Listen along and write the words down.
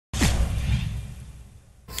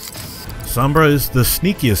Sombra is the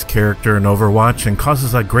sneakiest character in Overwatch and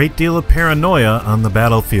causes a great deal of paranoia on the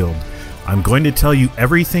battlefield. I'm going to tell you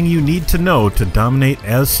everything you need to know to dominate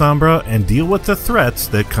as Sombra and deal with the threats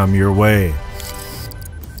that come your way.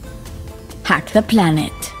 Hack the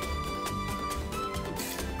planet.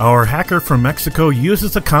 Our hacker from Mexico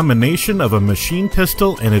uses a combination of a machine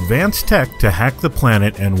pistol and advanced tech to hack the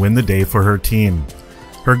planet and win the day for her team.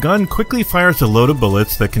 Her gun quickly fires a load of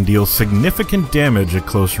bullets that can deal significant damage at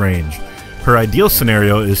close range. Her ideal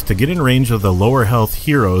scenario is to get in range of the lower health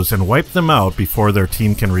heroes and wipe them out before their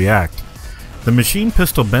team can react. The machine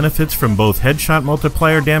pistol benefits from both headshot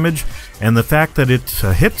multiplier damage and the fact that it's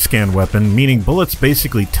a hit scan weapon, meaning bullets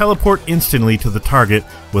basically teleport instantly to the target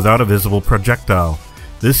without a visible projectile.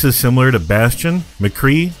 This is similar to Bastion,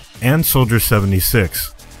 McCree, and Soldier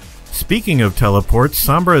 76. Speaking of teleports,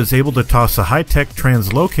 Sombra is able to toss a high-tech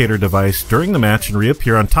translocator device during the match and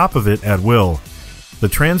reappear on top of it at will. The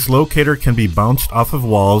translocator can be bounced off of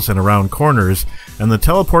walls and around corners, and the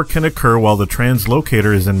teleport can occur while the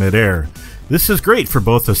translocator is in midair. This is great for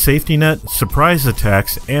both a safety net, surprise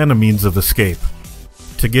attacks, and a means of escape.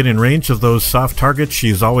 To get in range of those soft targets she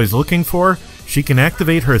is always looking for, she can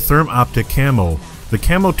activate her Therm Optic Camo. The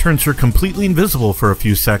camo turns her completely invisible for a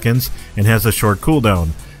few seconds and has a short cooldown.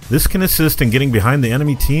 This can assist in getting behind the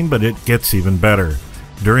enemy team, but it gets even better.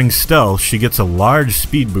 During stealth, she gets a large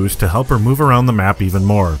speed boost to help her move around the map even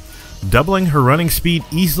more. Doubling her running speed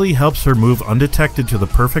easily helps her move undetected to the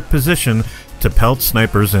perfect position to pelt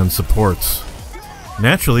snipers and supports.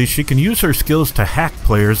 Naturally, she can use her skills to hack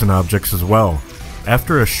players and objects as well.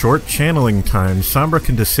 After a short channeling time, Sombra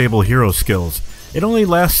can disable hero skills. It only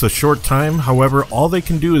lasts a short time, however, all they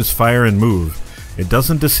can do is fire and move. It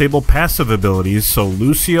doesn't disable passive abilities, so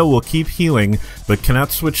Lucio will keep healing but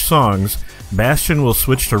cannot switch songs, Bastion will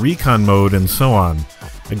switch to recon mode, and so on.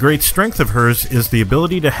 A great strength of hers is the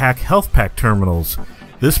ability to hack health pack terminals.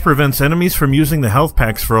 This prevents enemies from using the health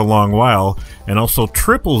packs for a long while, and also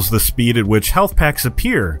triples the speed at which health packs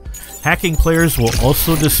appear. Hacking players will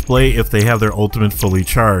also display if they have their ultimate fully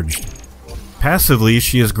charged. Passively,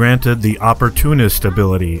 she is granted the Opportunist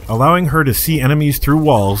ability, allowing her to see enemies through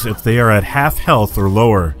walls if they are at half health or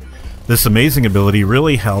lower. This amazing ability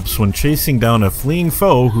really helps when chasing down a fleeing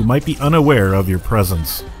foe who might be unaware of your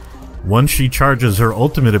presence. Once she charges her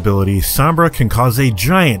ultimate ability, Sombra can cause a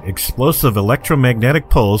giant explosive electromagnetic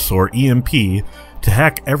pulse, or EMP, to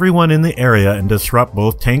hack everyone in the area and disrupt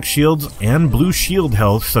both tank shields and blue shield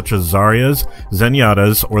health such as Zarya's,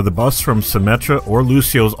 Zenyatta's, or the buffs from Symmetra or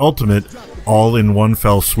Lucio's ultimate, all in one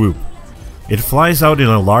fell swoop. It flies out in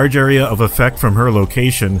a large area of effect from her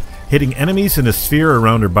location, hitting enemies in a sphere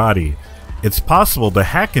around her body. It's possible to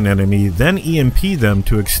hack an enemy, then EMP them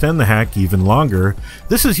to extend the hack even longer.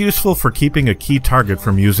 This is useful for keeping a key target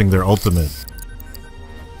from using their ultimate.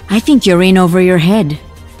 I think you're in over your head.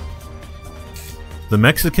 The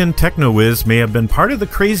Mexican techno-whiz may have been part of the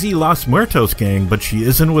crazy Los Muertos gang, but she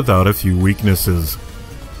isn't without a few weaknesses.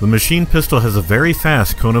 The machine pistol has a very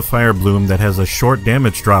fast cone of fire bloom that has a short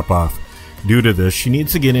damage drop-off. Due to this, she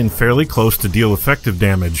needs to get in fairly close to deal effective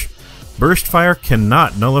damage. Burst fire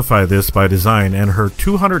cannot nullify this by design, and her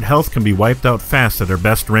 200 health can be wiped out fast at her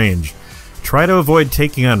best range. Try to avoid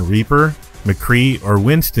taking on Reaper, McCree, or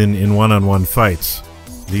Winston in one-on-one fights.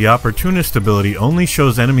 The Opportunist ability only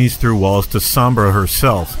shows enemies through walls to Sombra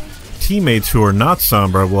herself. Teammates who are not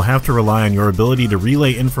Sombra will have to rely on your ability to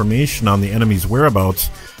relay information on the enemy's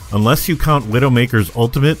whereabouts, unless you count Widowmaker's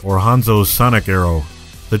ultimate or Hanzo's sonic arrow.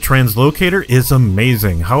 The translocator is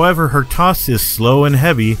amazing, however her toss is slow and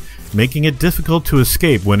heavy, making it difficult to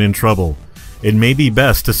escape when in trouble. It may be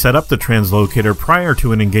best to set up the translocator prior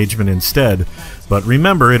to an engagement instead, but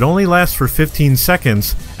remember it only lasts for 15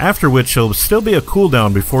 seconds, after which there'll still be a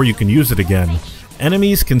cooldown before you can use it again.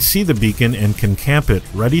 Enemies can see the beacon and can camp it,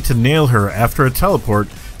 ready to nail her after a teleport,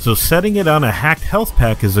 so setting it on a hacked health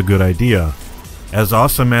pack is a good idea. As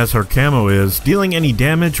awesome as her camo is, dealing any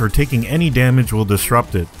damage or taking any damage will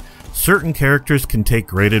disrupt it. Certain characters can take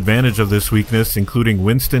great advantage of this weakness, including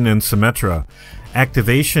Winston and Symmetra.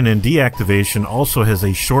 Activation and deactivation also has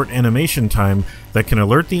a short animation time that can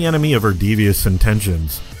alert the enemy of her devious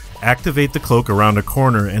intentions. Activate the cloak around a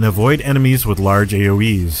corner and avoid enemies with large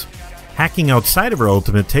AoEs. Hacking outside of her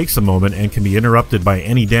ultimate takes a moment and can be interrupted by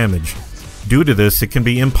any damage. Due to this, it can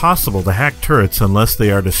be impossible to hack turrets unless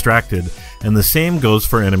they are distracted, and the same goes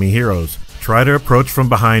for enemy heroes. Try to approach from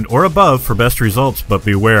behind or above for best results, but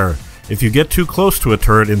beware. If you get too close to a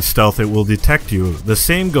turret in stealth, it will detect you. The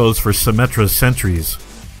same goes for Symmetra's sentries.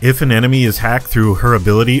 If an enemy is hacked through her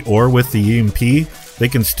ability or with the EMP, they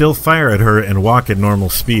can still fire at her and walk at normal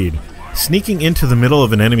speed. Sneaking into the middle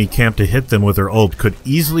of an enemy camp to hit them with her ult could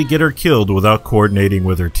easily get her killed without coordinating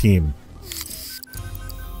with her team.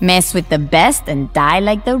 Mess with the best and die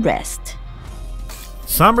like the rest.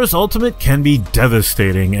 Sombra's ultimate can be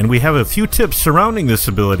devastating, and we have a few tips surrounding this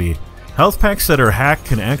ability. Health packs that are hacked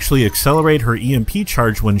can actually accelerate her EMP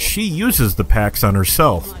charge when she uses the packs on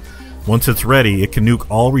herself. Once it's ready, it can nuke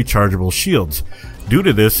all rechargeable shields. Due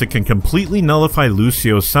to this, it can completely nullify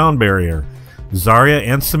Lucio's sound barrier. Zarya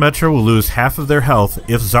and Symmetra will lose half of their health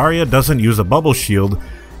if Zarya doesn't use a bubble shield,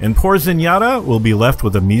 and poor Zenyatta will be left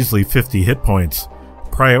with a measly 50 hit points.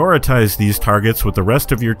 Prioritize these targets with the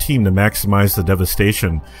rest of your team to maximize the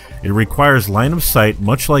devastation. It requires line of sight,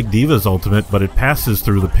 much like D.Va's ultimate, but it passes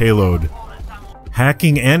through the payload.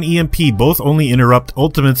 Hacking and EMP both only interrupt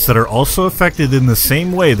ultimates that are also affected in the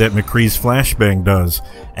same way that McCree's Flashbang does.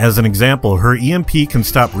 As an example, her EMP can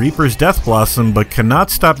stop Reaper's Death Blossom but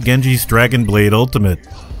cannot stop Genji's Dragon Blade ultimate.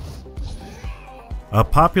 A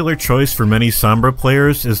popular choice for many Sombra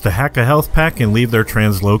players is to hack a health pack and leave their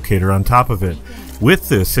translocator on top of it. With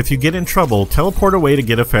this, if you get in trouble, teleport away to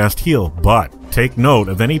get a fast heal, but take note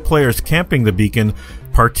of any players camping the beacon,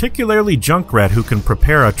 particularly Junkrat, who can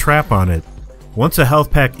prepare a trap on it. Once a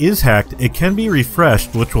health pack is hacked, it can be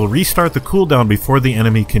refreshed, which will restart the cooldown before the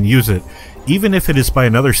enemy can use it, even if it is by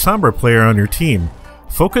another Sombra player on your team.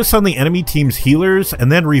 Focus on the enemy team's healers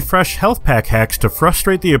and then refresh health pack hacks to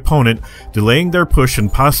frustrate the opponent, delaying their push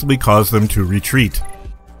and possibly cause them to retreat.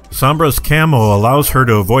 Sombra's camo allows her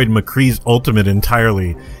to avoid McCree's ultimate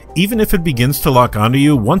entirely. Even if it begins to lock onto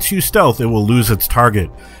you, once you stealth, it will lose its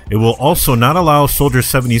target. It will also not allow Soldier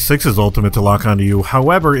 76's ultimate to lock onto you.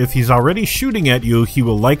 However, if he's already shooting at you, he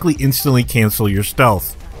will likely instantly cancel your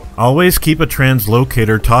stealth. Always keep a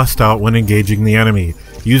translocator tossed out when engaging the enemy,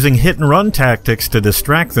 using hit-and-run tactics to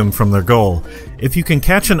distract them from their goal. If you can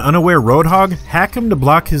catch an unaware Roadhog, hack him to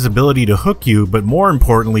block his ability to hook you, but more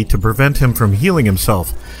importantly, to prevent him from healing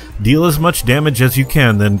himself. Deal as much damage as you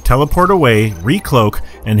can, then teleport away, recloak,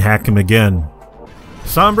 and hack him again.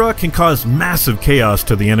 Sombra can cause massive chaos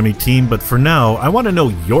to the enemy team, but for now, I want to know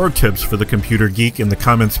your tips for the computer geek in the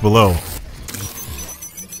comments below.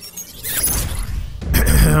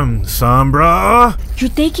 Sombra? You're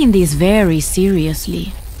taking this very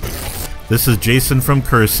seriously. This is Jason from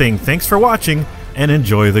Curse saying thanks for watching and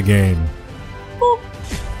enjoy the game.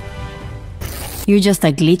 You're just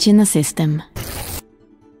a glitch in the system.